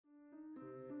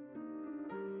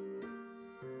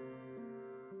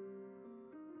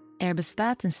Er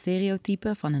bestaat een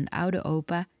stereotype van een oude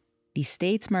opa die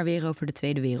steeds maar weer over de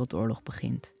Tweede Wereldoorlog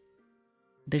begint.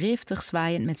 Driftig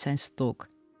zwaaiend met zijn stok,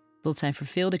 tot zijn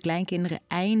verveelde kleinkinderen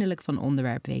eindelijk van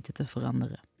onderwerp weten te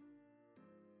veranderen.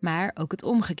 Maar ook het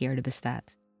omgekeerde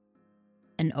bestaat.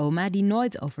 Een oma die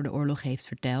nooit over de oorlog heeft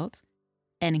verteld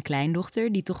en een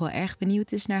kleindochter die toch wel erg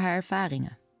benieuwd is naar haar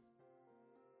ervaringen.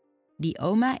 Die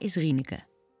oma is Rieneke,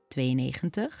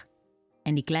 92,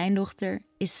 en die kleindochter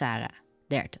is Sarah,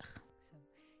 30.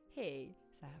 Hey,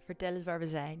 Sarah, vertel eens waar we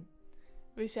zijn.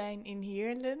 We zijn in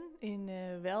Heerlen, in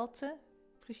Welte,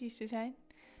 precies te zijn.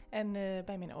 En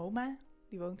bij mijn oma,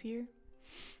 die woont hier,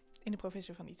 in de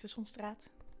Professor van Ittersonstraat.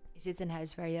 Is dit een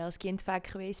huis waar je als kind vaak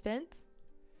geweest bent?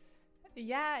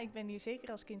 Ja, ik ben hier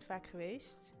zeker als kind vaak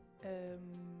geweest.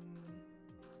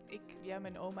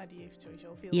 Mijn oma die heeft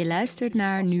sowieso veel... Je luistert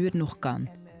naar Nu het nog kan.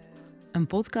 Een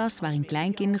podcast waarin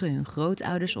kleinkinderen hun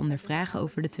grootouders ondervragen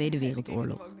over de Tweede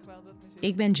Wereldoorlog.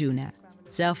 Ik ben Juna,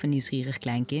 zelf een nieuwsgierig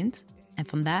kleinkind. En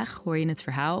vandaag hoor je het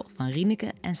verhaal van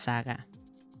Rieneke en Sarah.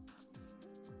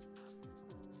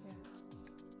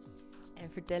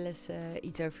 En vertel eens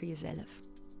iets over jezelf.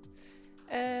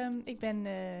 Ik ben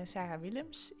Sarah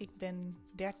Willems. Ik ben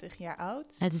 30 jaar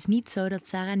oud. Het is niet zo dat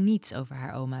Sarah niets over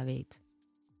haar oma weet.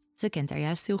 Ze kent haar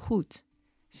juist heel goed.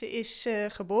 Ze is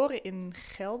geboren in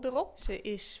Gelderop. Ze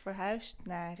is verhuisd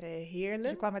naar Heerlen.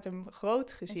 Ze kwam met een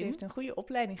groot gezin. Ze heeft een goede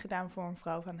opleiding gedaan voor een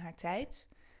vrouw van haar tijd.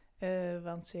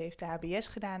 Want ze heeft de HBS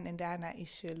gedaan en daarna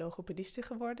is ze logopediste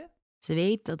geworden. Ze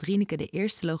weet dat Rieneke de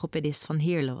eerste logopedist van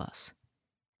Heerlen was.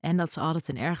 En dat ze altijd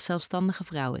een erg zelfstandige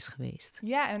vrouw is geweest.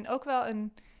 Ja, en ook wel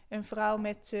een vrouw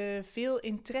met veel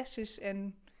interesses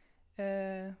en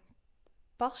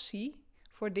passie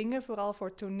voor dingen. Vooral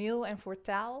voor toneel en voor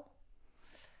taal.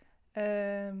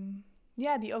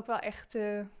 Die ook wel echt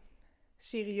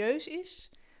serieus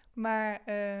is. Maar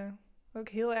ook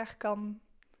heel erg kan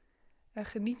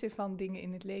genieten van dingen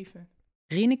in het leven.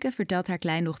 Rieneke vertelt haar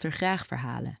kleindochter graag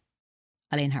verhalen.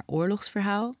 Alleen haar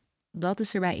oorlogsverhaal, dat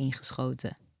is erbij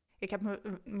ingeschoten. Ik heb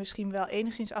me misschien wel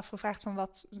enigszins afgevraagd van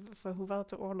wat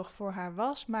de oorlog voor haar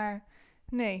was. Maar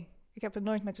nee, ik heb het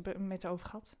nooit met haar over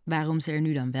gehad. Waarom ze er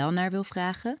nu dan wel naar wil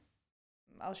vragen?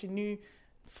 Als je nu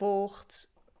volgt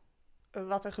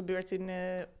wat er gebeurt in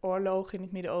oorlogen in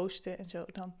het Midden-Oosten en zo,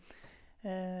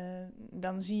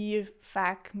 dan zie je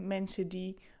vaak mensen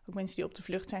die op de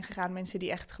vlucht zijn gegaan, mensen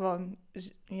die echt gewoon,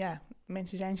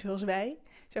 mensen zijn zoals wij,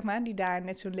 zeg maar, die daar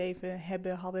net zo'n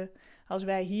leven hadden als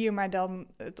wij hier, maar dan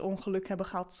het ongeluk hebben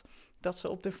gehad dat ze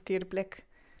op de verkeerde plek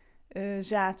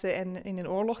zaten en in een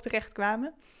oorlog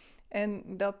terechtkwamen.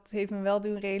 En dat heeft me wel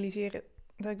doen realiseren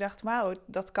dat ik dacht, wauw,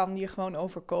 dat kan je gewoon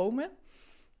overkomen.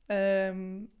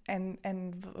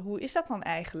 En hoe is dat dan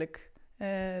eigenlijk?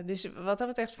 Dus wat dat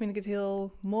betreft vind ik het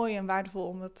heel mooi en waardevol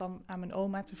om het dan aan mijn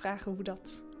oma te vragen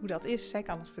hoe dat is. Zij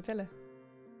kan het vertellen.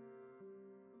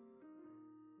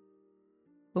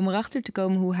 Om erachter te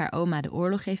komen hoe haar oma de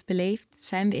oorlog heeft beleefd,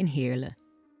 zijn we in Heerlen.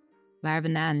 Waar we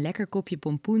na een lekker kopje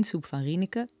pompoensoep van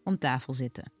Rieneke om tafel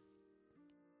zitten.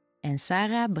 En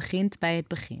Sarah begint bij het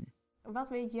begin. Wat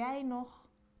weet jij nog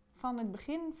van het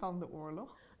begin van de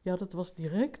oorlog? Ja, dat was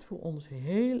direct voor ons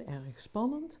heel erg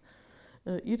spannend.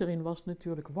 Iedereen was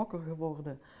natuurlijk wakker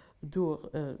geworden door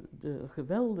de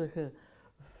geweldige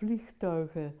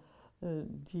vliegtuigen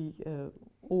die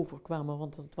overkwamen,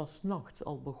 want het was 's nachts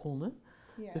al begonnen.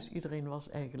 Ja. Dus iedereen was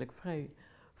eigenlijk vrij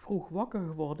vroeg wakker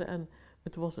geworden en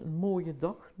het was een mooie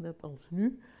dag, net als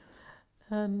nu.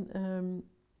 En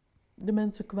de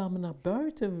mensen kwamen naar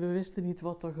buiten, we wisten niet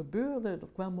wat er gebeurde. Er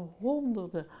kwamen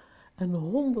honderden en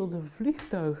honderden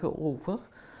vliegtuigen over.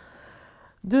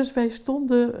 Dus wij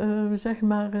stonden,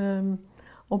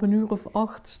 om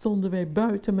 8:00 stonden wij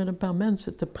buiten met een paar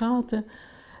mensen te praten.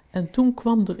 En toen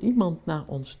kwam er iemand naar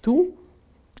ons toe.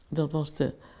 Dat was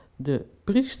de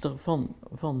priester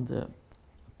van de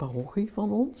parochie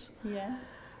van ons. Ja.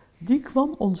 Die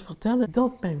kwam ons vertellen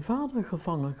dat mijn vader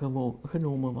gevangen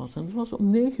genomen was. En het was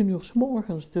om 9:00 's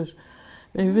morgens, dus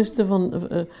wij wisten van,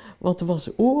 wat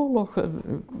was oorlog,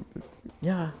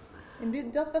 ja.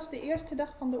 En dat was de eerste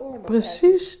dag van de oorlog?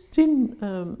 Precies, 10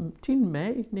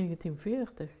 mei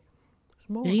 1940.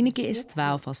 Rieneke is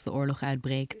 12 als de oorlog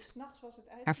uitbreekt.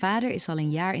 Haar vader is al een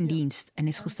jaar in dienst en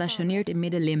is gestationeerd in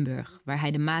Midden-Limburg, waar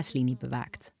hij de Maaslinie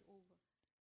bewaakt.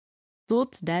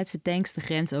 Tot Duitse tanks de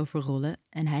grens overrollen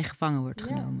en hij gevangen wordt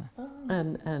genomen.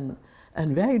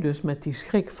 En wij dus met die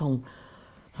schrik van,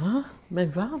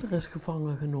 mijn vader is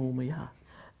gevangen genomen, ja.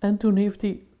 En toen heeft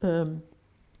hij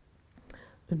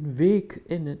een week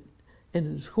in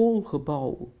een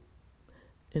schoolgebouw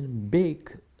in een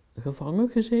beek gevangen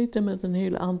gezeten met een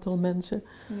heel aantal mensen.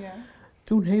 Ja.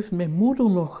 Toen heeft mijn moeder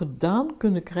nog gedaan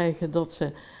kunnen krijgen dat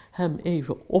ze hem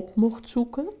even op mocht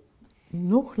zoeken.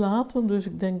 Nog later, dus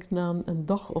ik denk na een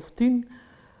dag of 10,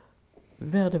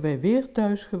 werden wij weer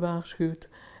thuis gewaarschuwd.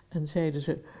 En zeiden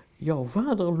ze, jouw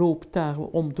vader loopt daar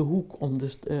om de hoek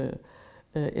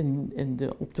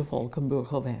op de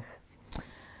Valkenburgerweg.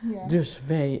 Ja. Dus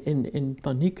wij in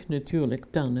paniek natuurlijk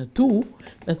daar naartoe,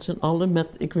 met z'n allen,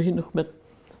 ik weet nog,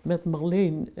 met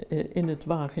Marleen in het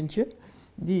wagentje,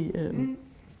 die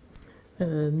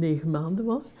 9 maanden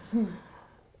was.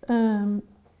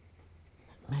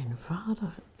 Mijn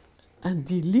vader, en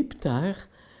die liep daar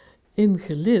in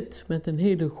gelid met een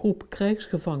hele groep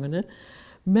krijgsgevangenen,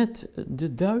 met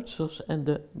de Duitsers en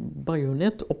de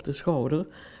bajonet op de schouder,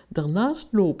 daarnaast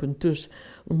lopend. Dus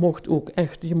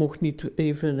je mocht niet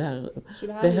even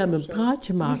bij hem een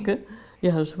praatje maken.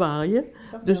 Nee. Ja, zwaaien.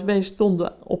 Dus wij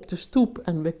stonden op de stoep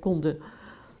en wij konden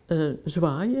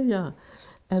zwaaien, ja.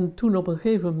 En toen op een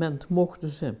gegeven moment mochten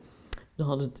ze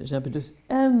hebben dus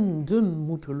en dun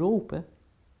moeten lopen,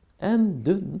 en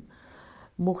dun,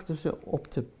 mochten ze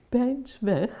op de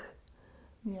Pijnsweg.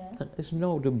 Ja. Dat is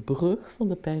nou de brug van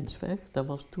de Pijnsweg, daar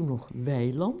was toen nog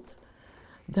weiland.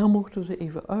 Daar mochten ze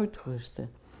even uitrusten.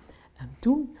 En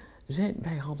toen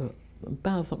een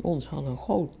paar van ons hadden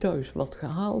gauw thuis wat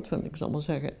gehaald, van, ik zal maar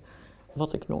zeggen,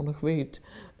 wat ik nog weet,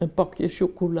 een pakje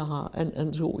chocola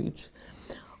en zoiets,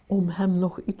 om hem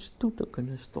nog iets toe te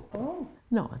kunnen stoppen. Oh.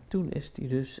 Nou, en toen is hij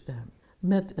dus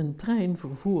met een trein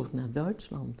vervoerd naar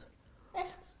Duitsland.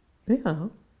 Echt? Ja.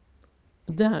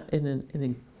 Daar in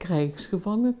een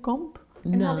krijgsgevangenkamp.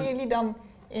 En hadden jullie dan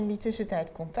in die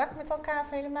tussentijd contact met elkaar of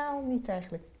helemaal niet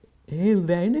eigenlijk? Heel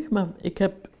weinig, maar ik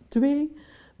heb 2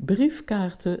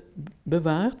 briefkaarten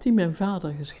bewaard die mijn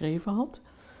vader geschreven had.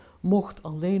 Mocht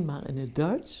alleen maar in het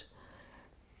Duits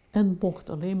en mocht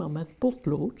alleen maar met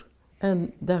potlood.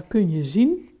 En daar kun je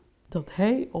zien dat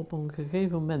hij op een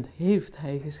gegeven moment heeft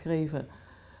geschreven,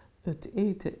 het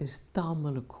eten is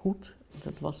tamelijk goed.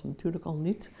 Dat was natuurlijk al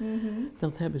niet. Mm-hmm.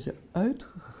 Dat hebben ze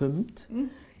uitgegumd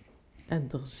en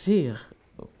er zeer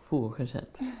voor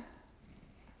gezet.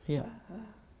 Ja.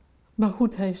 Maar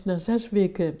goed, hij is na 6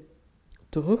 weken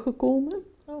teruggekomen.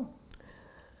 Oh.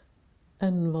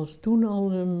 En was toen al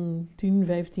 10,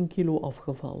 15 kilo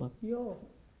afgevallen. Jo.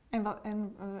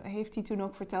 En heeft hij toen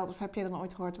ook verteld, of heb je dan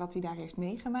ooit gehoord wat hij daar heeft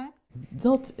meegemaakt?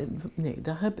 Nee,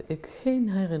 daar heb ik geen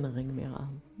herinnering meer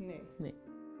aan. Nee.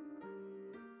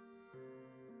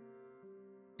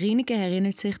 Rieneke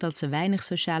herinnert zich dat ze weinig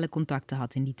sociale contacten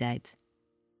had in die tijd.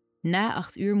 Na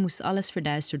 8 uur moest alles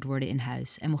verduisterd worden in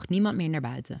huis en mocht niemand meer naar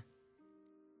buiten.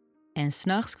 En 's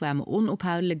nachts kwamen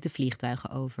onophoudelijk de vliegtuigen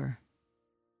over.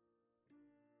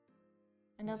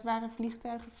 En dat waren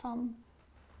vliegtuigen van?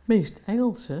 Meest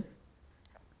Engelse,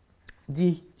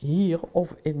 die hier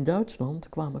of in Duitsland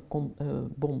kwamen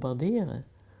bombarderen.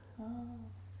 Oh,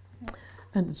 ja.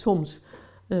 En soms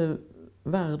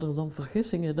waren er dan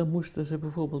vergissingen, dan moesten ze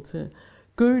bijvoorbeeld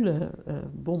Keulen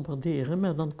bombarderen,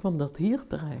 maar dan kwam dat hier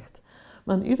terecht.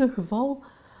 Maar in ieder geval,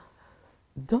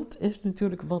 dat is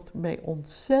natuurlijk wat mij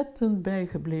ontzettend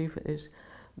bijgebleven is,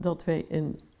 dat wij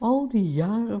in al die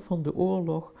jaren van de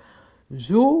oorlog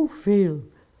zoveel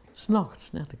 's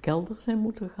nachts naar de kelder zijn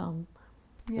moeten gaan.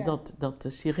 Ja. Dat de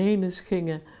sirenes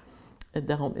gingen. En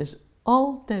daarom is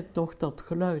altijd nog dat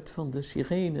geluid van de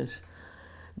sirenes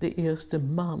de eerste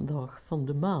maandag van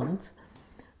de maand.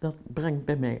 Dat brengt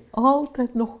bij mij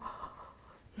altijd nog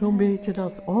zo'n beetje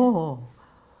dat, oh,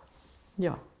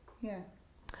 ja.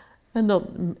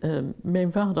 En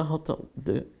mijn vader had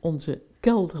onze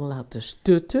kelder laten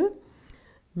stutten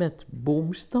met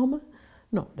boomstammen.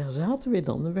 Nou, daar zaten we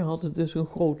dan. We hadden dus een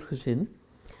groot gezin.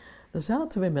 Daar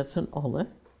zaten we met z'n allen.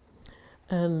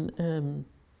 En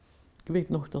ik weet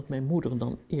nog dat mijn moeder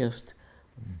dan eerst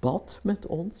bad met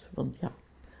ons. Want ja,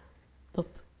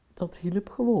 dat hielp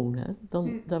gewoon. Hè.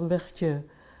 Dan werd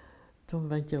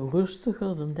je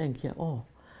rustiger. Dan denk je, oh,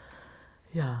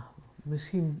 ja,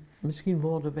 misschien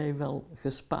worden wij wel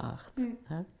gespaard.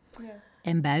 Hè. Ja.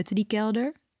 En buiten die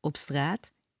kelder, op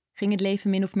straat, ging het leven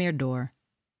min of meer door.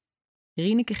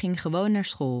 Rieneke ging gewoon naar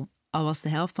school, al was de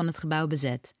helft van het gebouw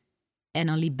bezet. En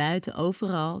dan liep buiten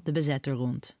overal de bezetter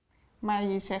rond. Maar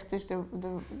je zegt dus,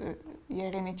 je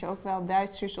herinnert je ook wel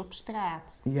Duitsers op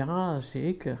straat. Ja,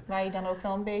 zeker. Waar je dan ook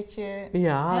wel een beetje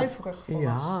huiverig voor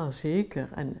was. Ja, zeker.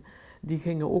 En die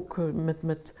gingen ook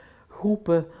met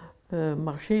groepen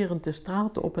marcherend de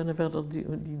straat op. En dan werden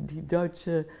die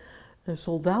Duitse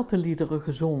soldatenliederen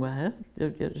gezongen. Hè?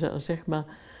 Zeg maar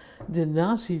de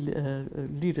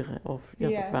nazi-liederen. Of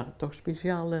ja, dat waren toch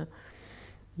speciale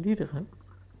liederen.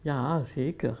 Ja,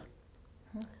 zeker.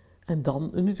 En dan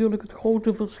natuurlijk het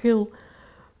grote verschil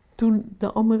toen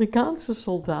de Amerikaanse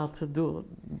soldaten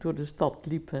door de stad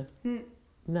liepen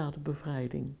na de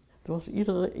bevrijding. Toen was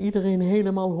iedereen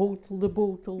helemaal hotel de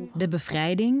botel. De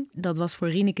bevrijding, dat was voor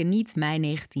Rieneke niet mei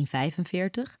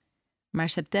 1945, maar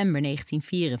september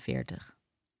 1944.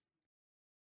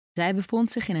 Zij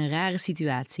bevond zich in een rare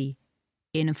situatie,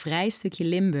 in een vrij stukje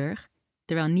Limburg,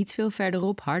 terwijl niet veel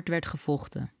verderop hard werd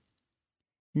gevochten.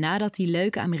 Nadat die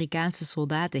leuke Amerikaanse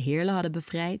soldaten Heerlen hadden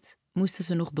bevrijd, moesten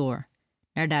ze nog door,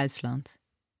 naar Duitsland.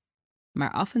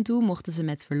 Maar af en toe mochten ze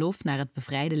met verlof naar het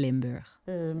bevrijde Limburg.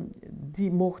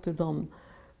 Die mochten dan,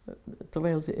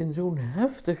 terwijl ze in zo'n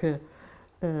heftige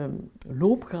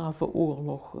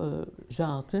loopgravenoorlog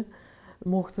zaten,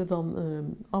 mochten dan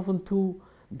af en toe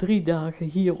 3 dagen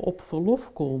hier op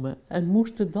verlof komen en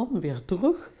moesten dan weer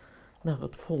terug naar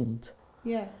het front.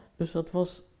 Ja. Dus dat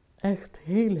was echt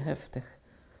heel heftig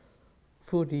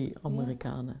voor die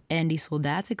Amerikanen. En die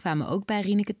soldaten kwamen ook bij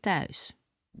Rieneke thuis.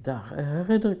 Daar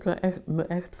herinner ik me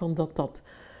echt van dat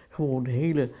gewoon een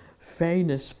hele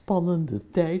fijne,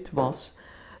 spannende tijd was.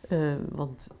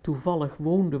 Want toevallig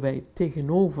woonden wij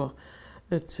tegenover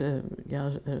het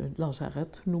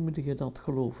lazaret, noemde je dat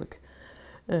geloof ik.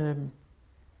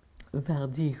 Waar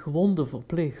die gewonden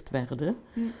verpleegd werden.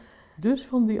 Dus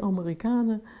van die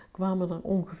Amerikanen kwamen er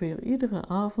ongeveer iedere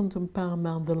avond een paar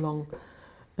maanden lang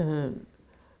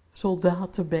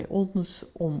soldaten bij ons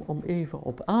om even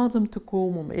op adem te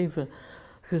komen, om even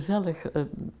gezellig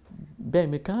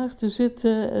bij elkaar te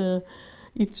zitten,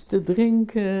 iets te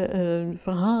drinken,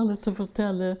 verhalen te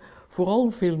vertellen, vooral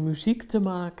veel muziek te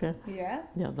maken. Ja?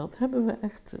 Ja, dat hebben we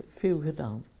echt veel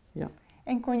gedaan. Ja.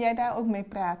 En kon jij daar ook mee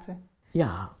praten?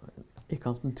 Ja, ik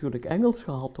had natuurlijk Engels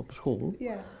gehad op school.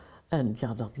 Ja. En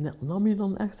ja, dat nam je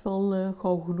dan echt wel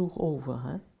gauw genoeg over,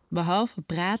 hè. Behalve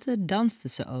praten, dansten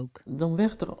ze ook. Dan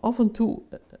werd er af en toe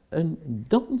een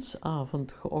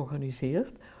dansavond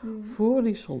georganiseerd voor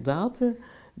die soldaten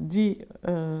die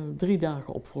 3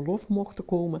 dagen op verlof mochten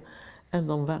komen. En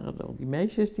dan waren er die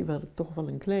meisjes, die werden toch wel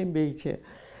een klein beetje,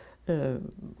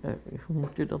 hoe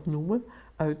moet je dat noemen,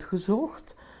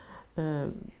 uitgezocht.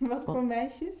 Wat voor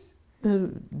meisjes?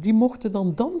 Die mochten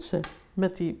dan dansen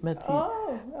met die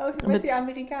met die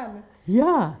Amerikanen.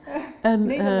 Ja. En,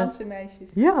 Nederlandse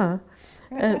meisjes. Ja,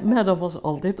 maar dat was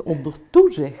altijd onder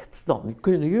toezicht. Dan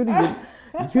kunnen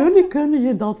jullie kunnen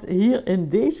je dat hier in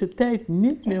deze tijd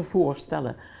niet meer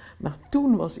voorstellen. Maar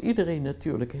toen was iedereen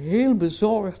natuurlijk heel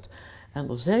bezorgd. En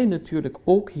er zijn natuurlijk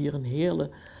ook hier in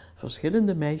Heerlen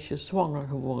verschillende meisjes zwanger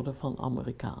geworden van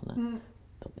Amerikanen.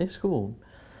 Dat is gewoon.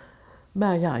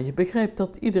 Maar ja, je begrijpt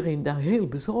dat iedereen daar heel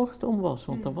bezorgd om was,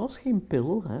 want er was geen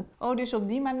pil, hè. Oh, dus op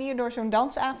die manier, door zo'n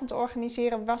dansavond te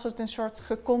organiseren, was het een soort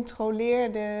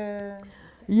gecontroleerde...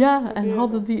 Ja, en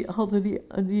hadden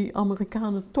die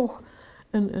Amerikanen toch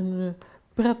een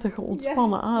prettige,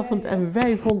 ontspannen avond. Ja. En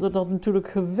wij vonden dat natuurlijk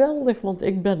geweldig, want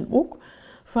ik ben ook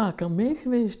vaker mee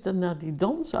geweest naar die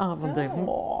dansavond.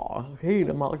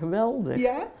 Helemaal geweldig.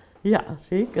 Ja? Ja,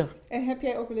 zeker. En heb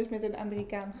jij ook wel eens met een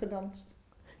Amerikaan gedanst?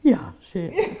 Ja,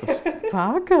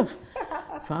 vaker.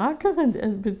 Vaker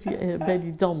bij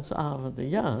die dansavonden,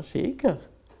 ja, zeker.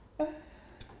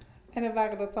 En dan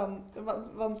waren dat dan,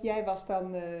 want jij was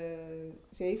dan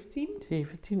 17?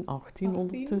 17, 18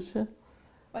 ondertussen.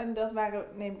 En dat waren,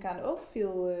 neem ik aan, ook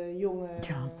veel jonge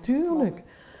Ja, tuurlijk.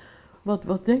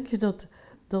 Wat denk je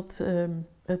dat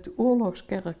het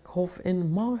oorlogskerkhof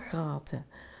in Margraten,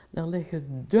 daar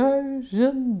liggen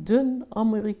duizenden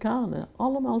Amerikanen,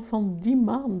 allemaal van die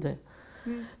maanden.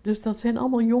 Dus dat zijn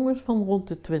allemaal jongens van rond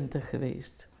de 20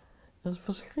 geweest. Dat is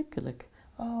verschrikkelijk.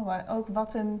 Oh, maar ook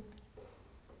wat een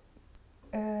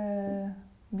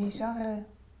bizarre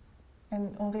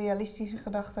en onrealistische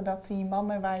gedachte dat die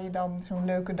mannen waar je dan zo'n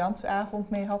leuke dansavond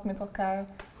mee had met elkaar,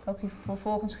 dat die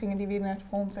vervolgens gingen die weer naar het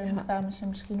front en kwamen ze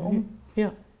misschien om.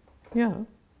 Ja,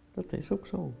 dat is ook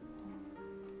zo.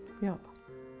 Ja.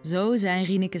 Zo zijn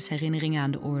Rieneke's herinneringen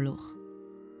aan de oorlog.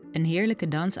 Een heerlijke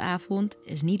dansavond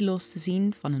is niet los te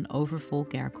zien van een overvol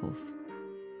kerkhof.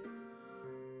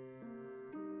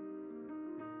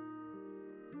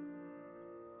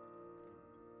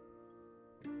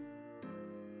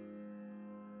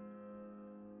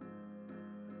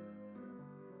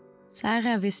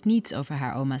 Sarah wist niets over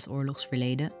haar oma's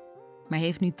oorlogsverleden, maar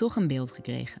heeft nu toch een beeld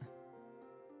gekregen.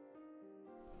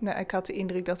 Nou, ik had de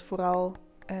indruk dat vooral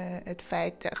het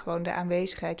feit, gewoon de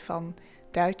aanwezigheid van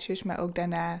Duitsers, maar ook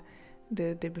daarna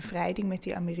de bevrijding met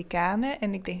die Amerikanen.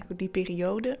 En ik denk ook die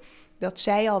periode, dat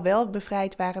zij al wel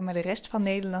bevrijd waren, maar de rest van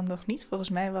Nederland nog niet. Volgens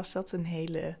mij was dat een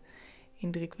hele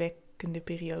indrukwekkende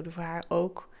periode voor haar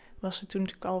ook. Was ze toen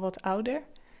natuurlijk al wat ouder.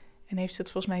 En heeft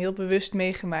het volgens mij heel bewust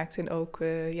meegemaakt. En ook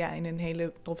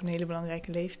op een hele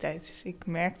belangrijke leeftijd. Dus ik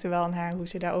merkte wel aan haar hoe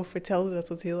ze daarover vertelde dat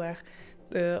het heel erg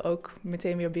ook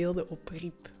meteen weer beelden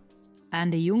opriep. Aan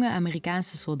de jonge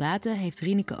Amerikaanse soldaten heeft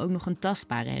Rieneke ook nog een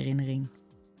tastbare herinnering.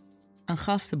 Een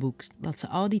gastenboek dat ze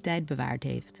al die tijd bewaard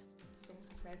heeft.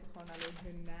 Sommigen schrijven gewoon alleen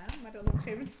hun naam, maar dan op een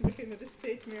gegeven moment beginnen er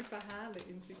steeds meer verhalen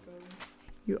in te komen.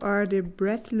 You are the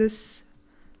breathless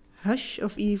hush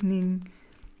of evening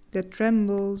that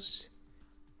trembles.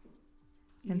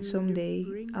 And someday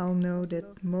I'll know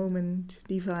that moment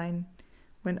divine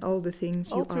when all the things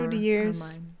you are through the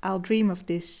years I'll dream of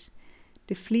this,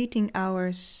 the fleeting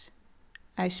hours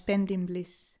I spend in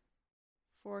bliss.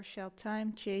 For shall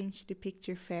time change the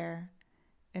picture fair,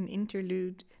 an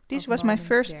interlude. This was my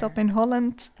first stop in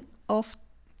Holland,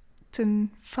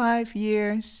 often 5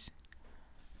 years,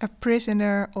 a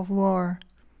prisoner of war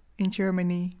in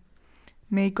Germany.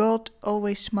 May God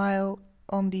always smile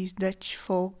on these Dutch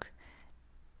folk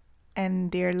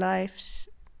and their lives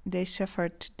they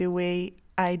suffered the way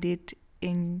I did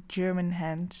in German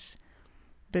hands,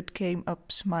 but came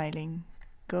up smiling.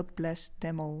 God bless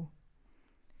them all.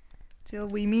 Till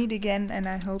we meet again, and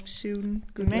I hope soon.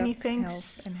 Many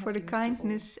thanks for the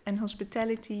kindness and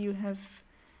hospitality you have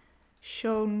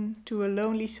shown to a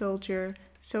lonely soldier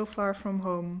so far from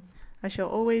home. I shall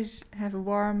always have a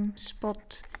warm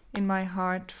spot in my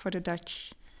heart for the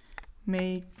Dutch.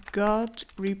 May God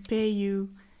repay you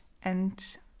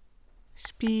and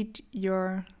speed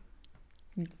your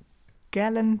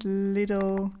gallant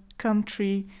little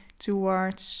country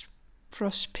towards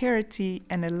prosperity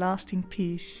and a lasting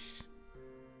peace.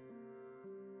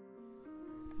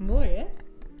 Mooi, hè?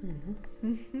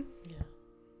 Ja.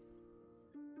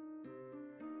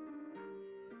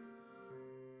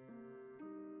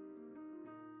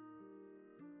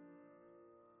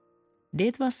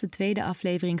 Dit was de tweede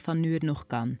aflevering van Nu het nog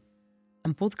kan.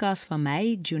 Een podcast van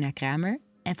mij, Juna Kramer,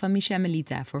 en van Misha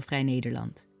Melita voor Vrij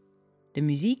Nederland. De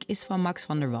muziek is van Max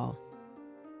van der Wal.